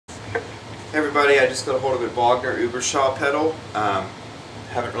Hey everybody, I just got a hold of a Bogner Uberschall pedal.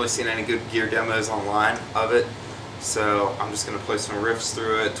 Haven't really seen any good gear demos online of it, so I'm just going to play some riffs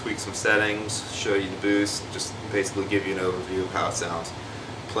through it, tweak some settings, show you the boost, just basically give you an overview of how it sounds.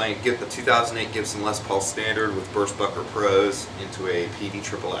 Get the 2008 Gibson Les Paul Standard with Bogner Pros into a Peavey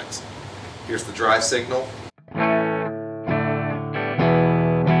Triple X. Here's the drive signal.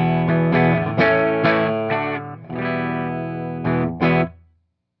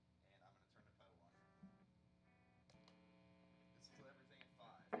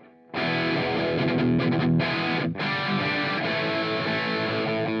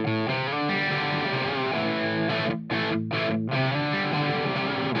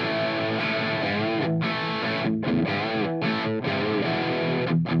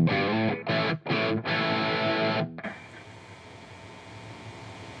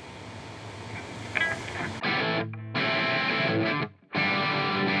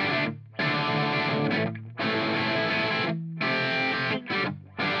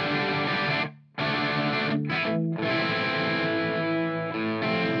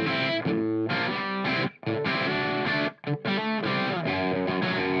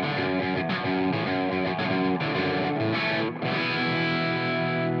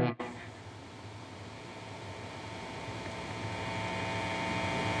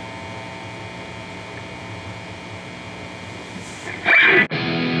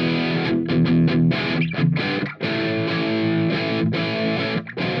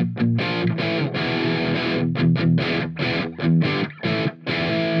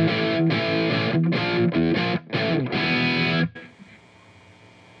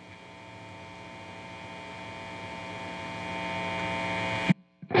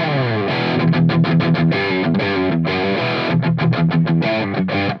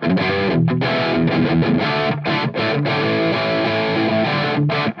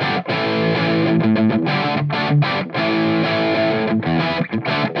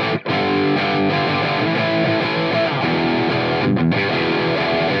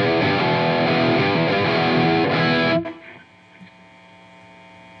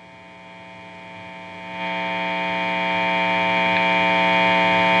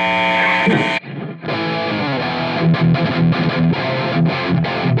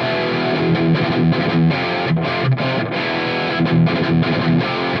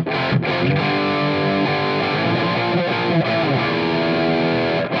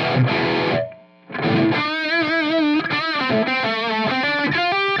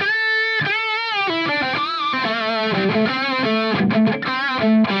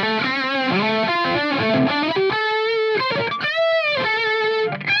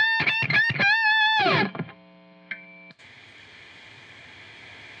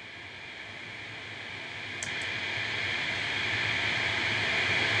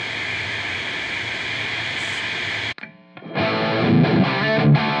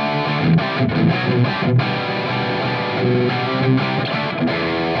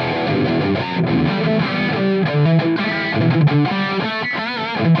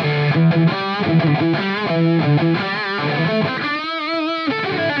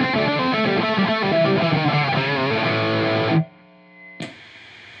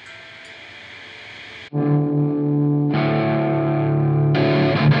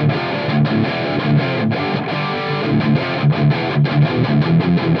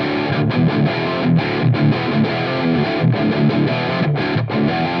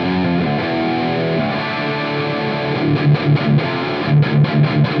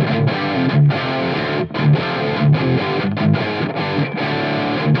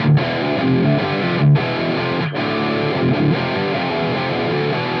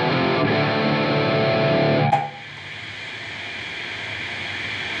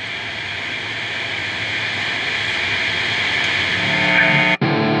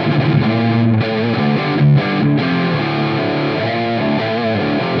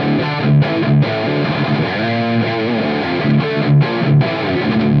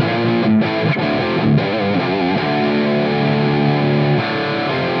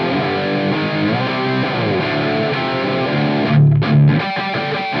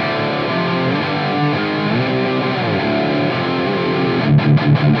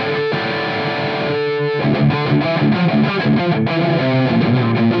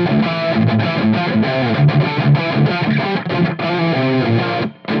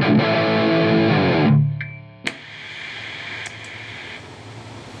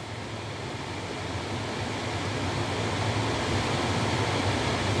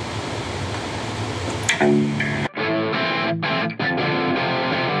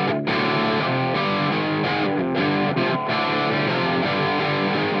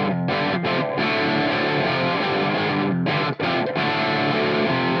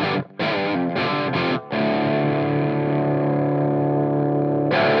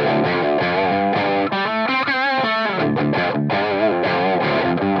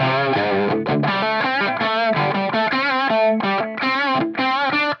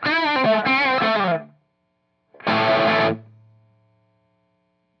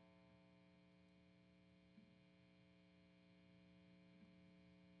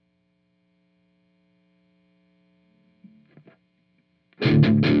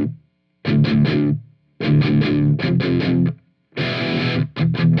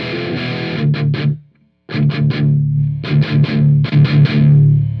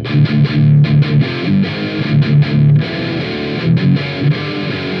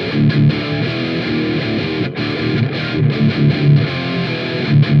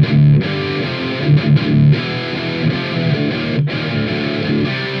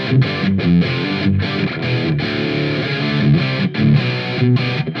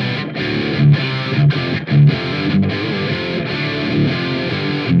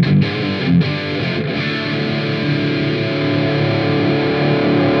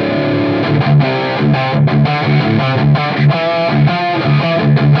 Bye.